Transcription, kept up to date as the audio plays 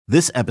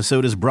This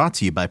episode is brought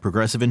to you by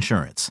Progressive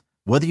Insurance.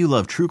 Whether you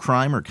love true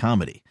crime or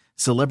comedy,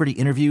 celebrity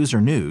interviews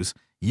or news,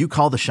 you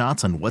call the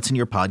shots on what's in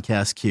your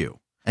podcast queue.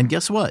 And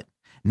guess what?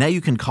 Now you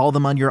can call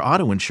them on your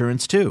auto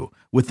insurance too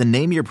with the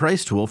Name Your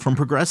Price tool from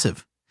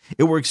Progressive.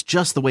 It works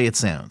just the way it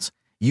sounds.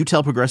 You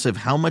tell Progressive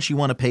how much you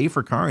want to pay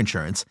for car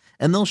insurance,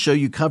 and they'll show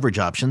you coverage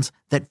options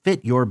that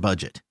fit your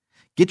budget.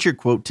 Get your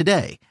quote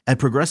today at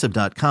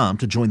Progressive.com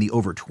to join the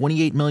over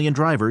 28 million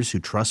drivers who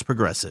trust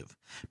Progressive.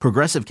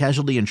 Progressive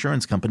Casualty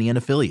Insurance Company and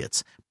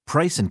Affiliates.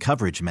 Price and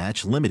coverage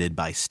match limited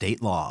by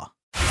state law.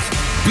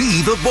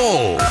 Be the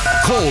Bull.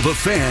 Call the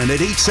Fan at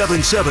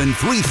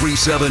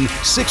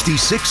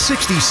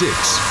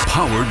 877-337-6666.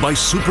 Powered by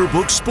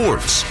Superbook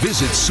Sports.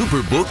 Visit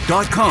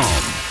superbook.com.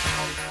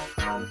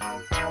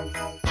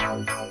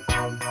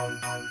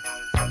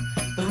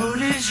 The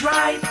mood is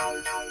right.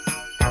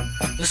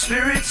 The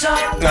spirit's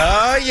up.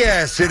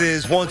 Yes, it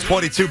is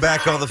 122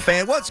 back on the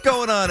Fan. What's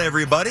going on,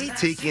 everybody?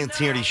 Tiki and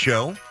Tierney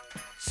show.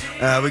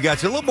 We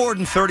got you a little more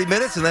than 30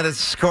 minutes, and then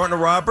it's Carton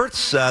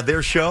Roberts,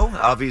 their show,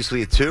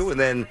 obviously at 2, and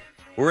then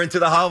we're into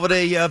the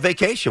holiday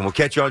vacation. We'll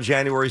catch you on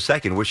January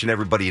 2nd. Wishing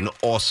everybody an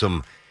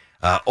awesome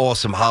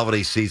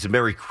holiday season.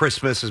 Merry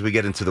Christmas as we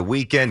get into the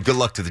weekend. Good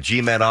luck to the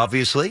G-Men,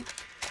 obviously.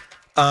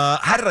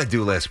 How did I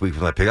do last week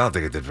with my pick? I don't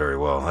think I did very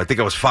well. I think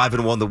I was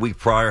 5-1 the week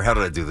prior. How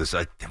did I do this?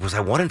 Was I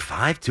 1-5,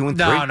 2-3?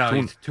 No,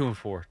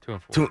 2-4.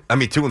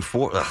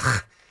 2-4.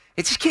 Ugh.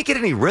 It just can't get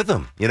any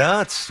rhythm. You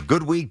know, it's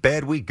good week,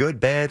 good,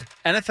 bad.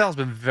 NFL's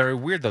been very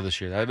weird, though,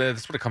 this year.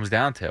 That's what it comes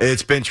down to.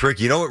 It's been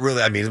tricky. You know what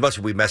really, as much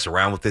as we mess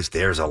around with this,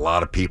 there's a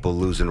lot of people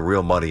losing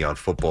real money on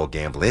football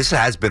gambling. This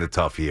has been a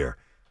tough year.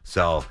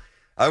 So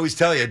I always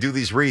tell you, I do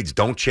these reads,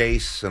 don't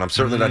chase, and I'm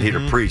certainly not here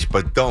to preach,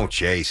 but don't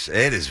chase.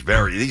 It is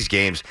these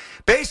games,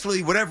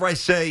 basically, whatever I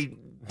say,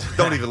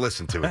 don't even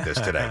listen to it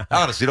this today.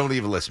 Honestly, don't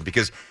even listen,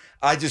 because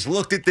I just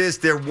looked at this.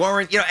 There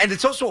weren't, and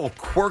it's also a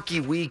quirky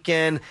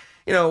weekend.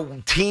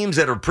 Teams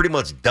that are pretty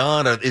much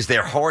done. Is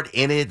their heart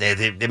in it?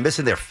 They're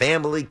missing their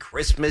family,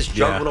 Christmas,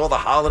 juggling all the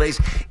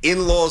holidays,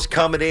 in-laws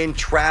coming in,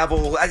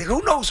 travel.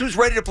 Who knows who's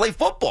ready to play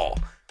football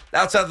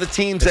outside of the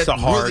teams that's the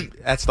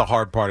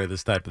hard part of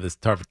this type of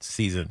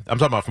season. I'm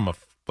talking about from a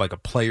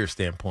player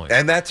standpoint.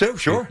 And that too,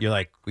 sure. You're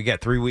like, we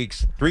got 3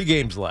 weeks, 3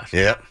 games left.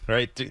 Yeah.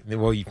 Right?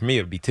 Well, for me,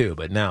 it would be 2,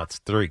 but now it's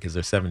 3 because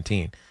they're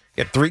 17.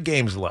 You got 3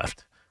 games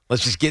left.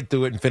 Let's just get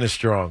through it and finish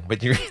strong.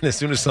 But as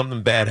soon as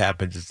something bad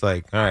happens, it's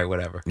like, all right,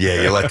 whatever.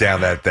 Yeah, you let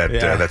down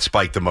that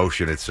spiked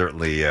emotion. It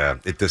certainly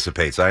it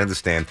dissipates. I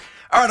understand.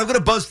 All right, I'm going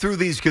to buzz through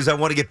these because I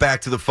want to get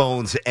back to the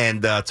phones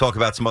and talk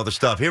about some other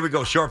stuff. Here we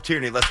go. Sharp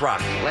Tierney, let's rock.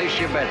 Place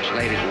your bets,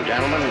 ladies and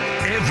gentlemen.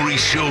 Every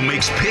show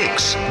makes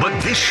picks, but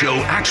this show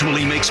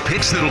actually makes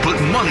picks that'll put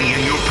money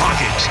in your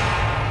pocket.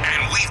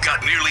 And we've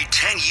got nearly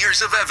 10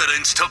 years of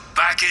evidence to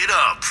back it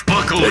up.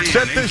 Buckle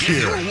Except in and this get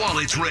year. your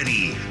wallets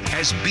ready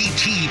as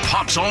BT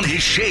pops on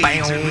his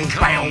shades and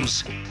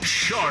becomes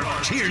Sharp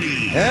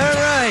Tierney. All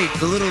right,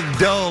 a little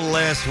dull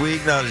last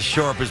week, not as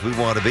sharp as we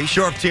want to be.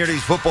 Sharp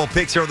Tierney's football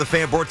picks here on the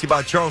Fan, brought to you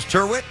by Charles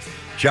Turwitt.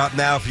 Shop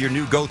now for your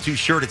new go-to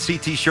shirt at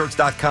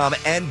ctshirts.com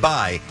and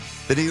by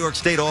the New York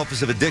State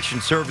Office of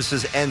Addiction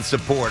Services and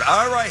Support.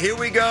 All right, here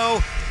we go.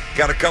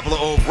 Got a couple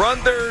of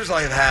over-unders.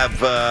 I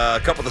have a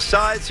couple of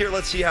sides here.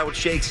 Let's see how it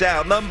shakes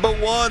out. Number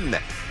 1.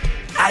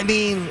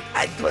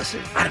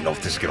 Listen, I don't know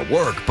if this is going to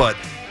work, but,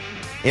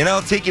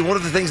 Tiki, one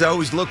of the things I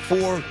always look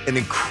for, an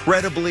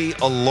incredibly,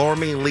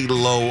 alarmingly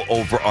low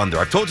over-under.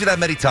 I've told you that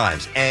many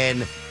times,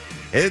 and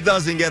it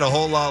doesn't get a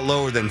whole lot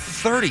lower than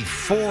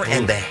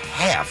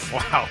 34.5.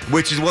 Wow.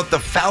 Which is what the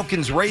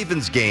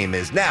Falcons-Ravens game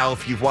is. Now,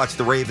 if you've watched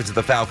the Ravens and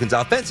the Falcons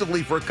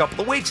offensively for a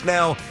couple of weeks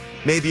now,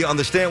 maybe you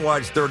understand why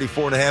it's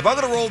 34.5. I'm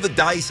going to roll the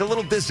dice, a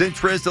little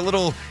disinterest,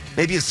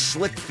 maybe a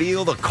slick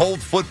field, a cold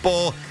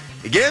football.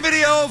 Give me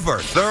the over,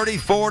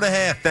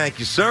 34.5. Thank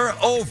you, sir.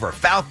 Over,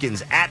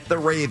 Falcons at the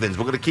Ravens.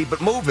 We're going to keep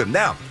it moving.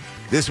 Now,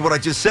 this is what I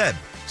just said.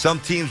 Some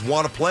teams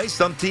want to play,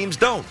 some teams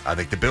don't. I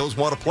think the Bills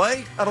want to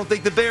play. I don't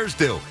think the Bears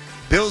do.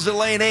 Bills are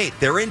laying 8.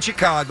 They're in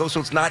Chicago, so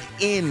it's not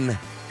in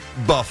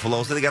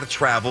Buffalo, so they got to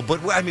travel.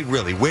 But,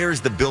 really, where is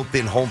the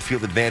built-in home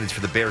field advantage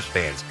for the Bears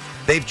fans?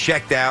 They've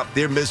checked out.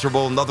 They're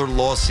miserable. Another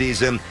lost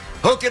season.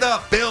 Hook it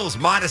up. Bills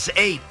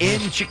 -8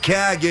 in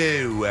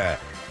Chicago.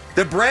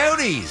 The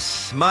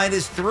Brownies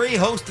 -3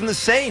 hosting the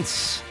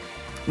Saints.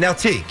 Now,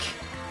 Teak,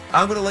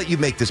 I'm going to let you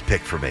make this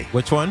pick for me.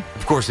 Which one?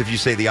 Of course, if you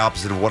say the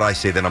opposite of what I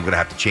say, then I'm going to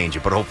have to change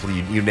it. But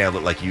hopefully you nail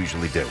it like you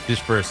usually do.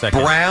 Just for a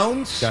second.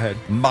 Browns Go ahead.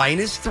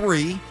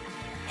 -3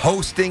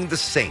 hosting the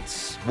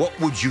Saints. What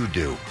would you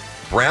do?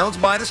 Browns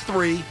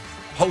 -3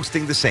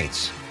 hosting the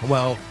Saints.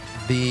 Well,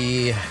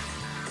 the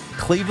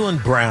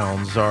Cleveland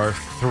Browns are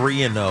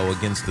 3-0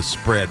 against the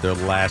spread their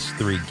last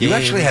 3 games. You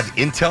actually have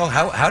intel?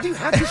 How do you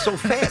have this so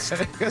fast?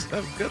 Because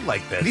I'm good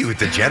like this. Are you a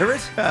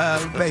degenerate?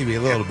 Maybe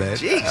a little bit.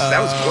 Jeez,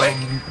 that was quick.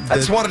 I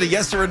just wanted a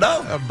yes or a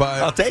no.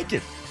 But I'll take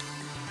it.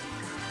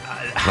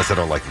 Unless I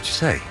don't like what you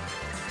say.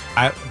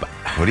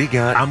 What do you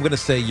got? I'm going to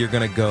say you're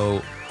going to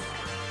go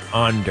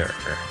under.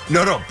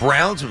 No,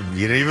 Browns.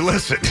 You didn't even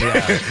listen.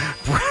 Yeah.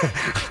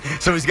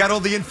 So he's got all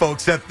the info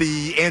except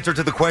the answer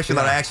to the question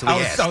that I actually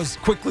asked. I was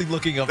quickly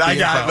looking up the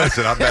info.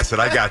 info. I'm messing.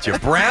 I got you.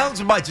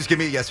 Browns might just give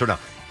me a yes or no.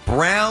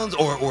 Browns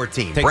or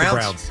team? Take the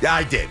Browns. Yeah,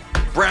 I did.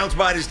 Browns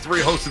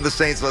 -3 hosting the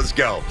Saints. Let's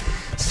go.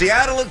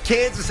 Seattle and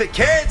Kansas City.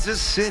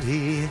 Kansas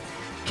City.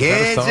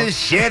 Kansas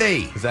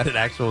City. Is that an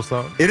actual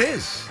song? It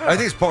is. I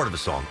think it's part of a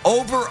song.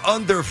 Over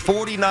under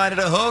 49 and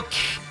a hook.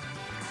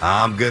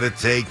 I'm going to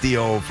take the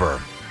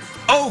over.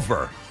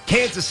 Over.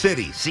 Kansas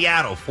City,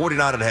 Seattle,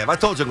 49 and a half. I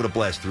told you I'm going to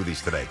blast through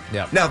these today.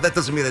 Yep. Now, that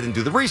doesn't mean I didn't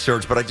do the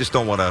research, but I just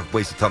don't want to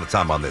waste a ton of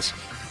time on this.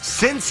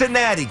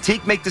 Cincinnati.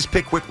 Teak, make this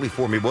pick quickly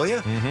for me, will you?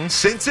 Mm-hmm.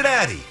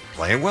 Cincinnati.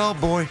 Playing well,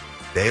 boy.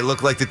 They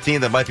look like the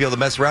team that might be able to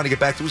mess around and get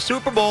back to a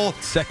Super Bowl.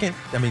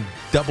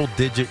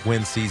 Double-digit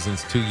win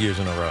seasons 2 years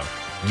in a row.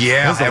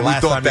 Yeah, and we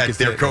thought that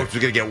their coach that.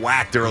 was going to get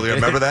whacked earlier.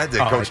 Remember that?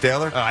 Coach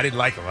Taylor? I didn't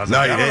like him. I was No,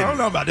 like, you didn't. I don't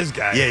know about this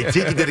guy. Yeah,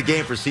 Tiki did a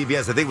game for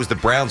CBS. I think it was the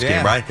Browns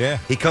game, right? Yeah.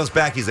 He comes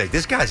back. He's like,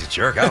 this guy's a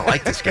jerk. I don't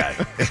like this guy.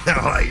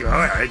 I'm like, all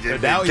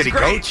right. Now Can he's he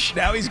great. coach?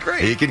 Now he's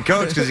great. He can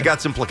coach because he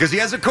got some because he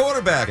has a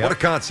quarterback. Yep. What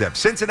a concept.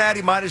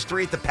 Cincinnati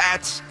 -3 at the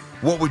Pats.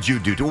 What would you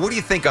do? What do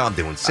you think I'm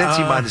doing?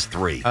 Cincy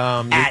 -3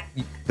 at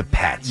the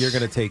Pats. You're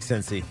going to take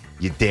Cincy.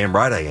 You're damn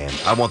right I am.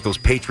 I want those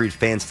Patriot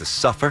fans to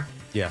suffer.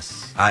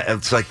 Yes.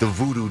 It's like the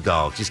voodoo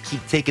doll. Just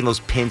keep taking those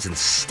pins and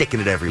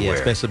sticking it everywhere. Yeah,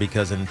 especially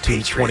because in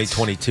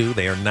 2022,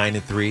 they are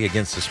 9-3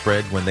 against the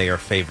spread when they are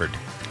favored.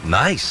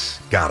 Nice.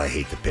 God, I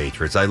hate the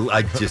Patriots.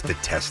 I just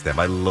detest them.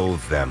 I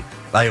loathe them.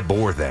 I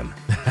abhor them.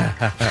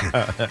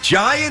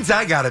 Giants,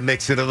 I got to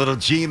mix in a little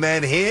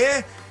G-Men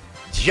here.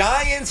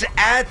 Giants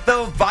at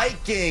the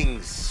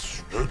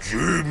Vikings. The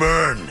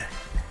G-Men.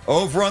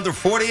 Over under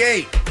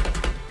 48.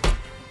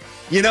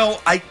 You know,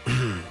 I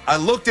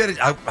looked at it.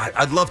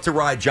 I'd love to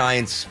ride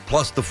Giants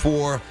plus the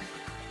 4.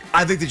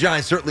 I think the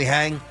Giants certainly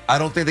hang. I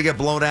don't think they get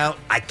blown out.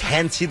 I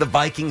can see the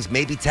Vikings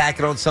maybe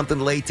tacking on something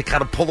late to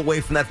kind of pull away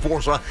from that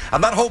 4. So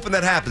I'm not hoping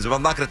that happens, but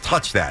I'm not going to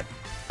touch that.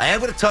 I am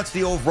going to touch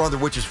the over-under,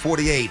 which is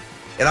 48,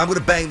 and I'm going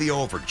to bang the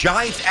over.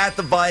 Giants at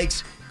the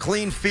Vikes,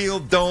 clean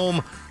field,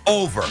 dome,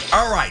 over.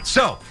 All right,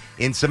 so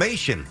in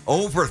summation,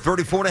 over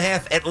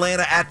 34.5,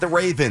 Atlanta at the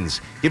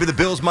Ravens. Give me the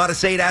Bills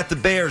 -8 at the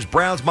Bears.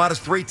 Browns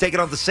 -3, taking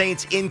on the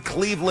Saints in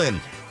Cleveland.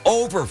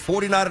 Over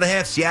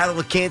 49.5, Seattle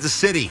at Kansas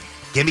City.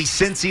 Give me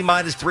Cincy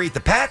 -3 at the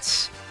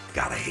Pats.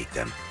 God, I hate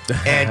them.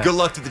 And good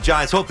luck to the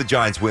Giants. Hope the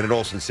Giants win in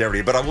all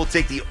sincerity. But I will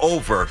take the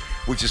over,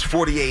 which is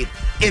 48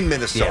 in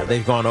Minnesota. Yeah,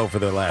 they've gone over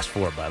their last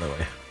 4, by the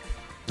way.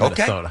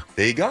 Minnesota. Okay,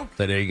 there you go.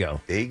 So there you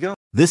go. There you go.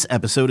 This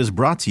episode is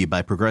brought to you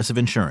by Progressive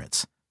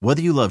Insurance.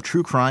 Whether you love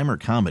true crime or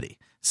comedy,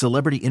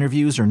 celebrity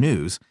interviews or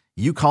news,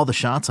 you call the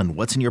shots on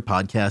what's in your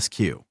podcast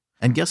queue.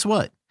 And guess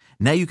what?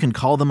 Now you can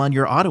call them on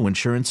your auto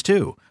insurance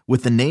too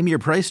with the Name Your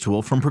Price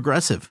tool from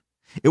Progressive.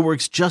 It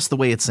works just the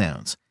way it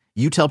sounds.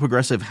 You tell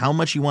Progressive how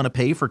much you want to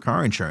pay for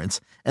car insurance,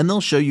 and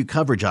they'll show you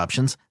coverage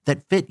options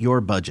that fit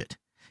your budget.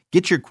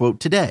 Get your quote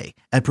today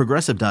at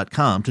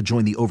Progressive.com to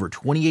join the over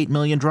 28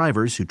 million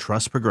drivers who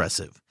trust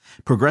Progressive.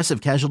 Progressive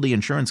Casualty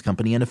Insurance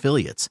Company and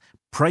Affiliates.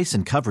 Price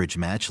and coverage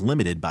match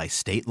limited by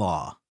state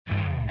law.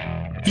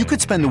 You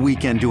could spend the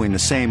weekend doing the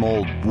same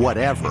old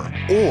whatever,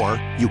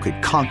 or you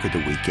could conquer the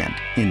weekend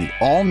in the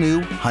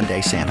all-new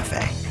Hyundai Santa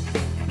Fe.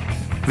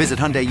 Visit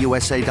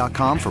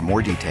HyundaiUSA.com for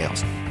more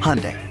details.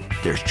 Hyundai,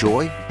 there's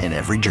joy in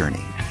every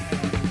journey.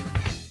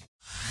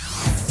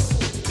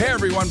 Hey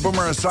everyone,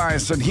 Boomer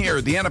Esiason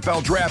here. The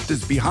NFL Draft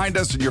is behind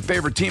us and your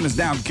favorite team is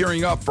now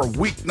gearing up for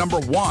week number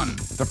 1.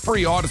 The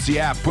free Odyssey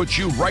app puts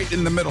you right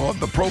in the middle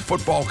of the pro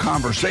football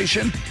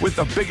conversation with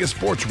the biggest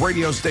sports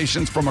radio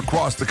stations from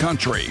across the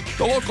country.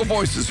 The local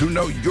voices who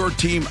know your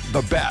team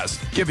the best,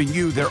 giving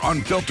you their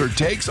unfiltered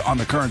takes on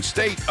the current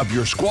state of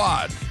your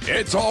squad.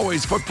 It's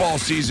always football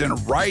season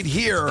right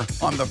here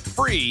on the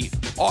free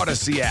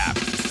Odyssey app.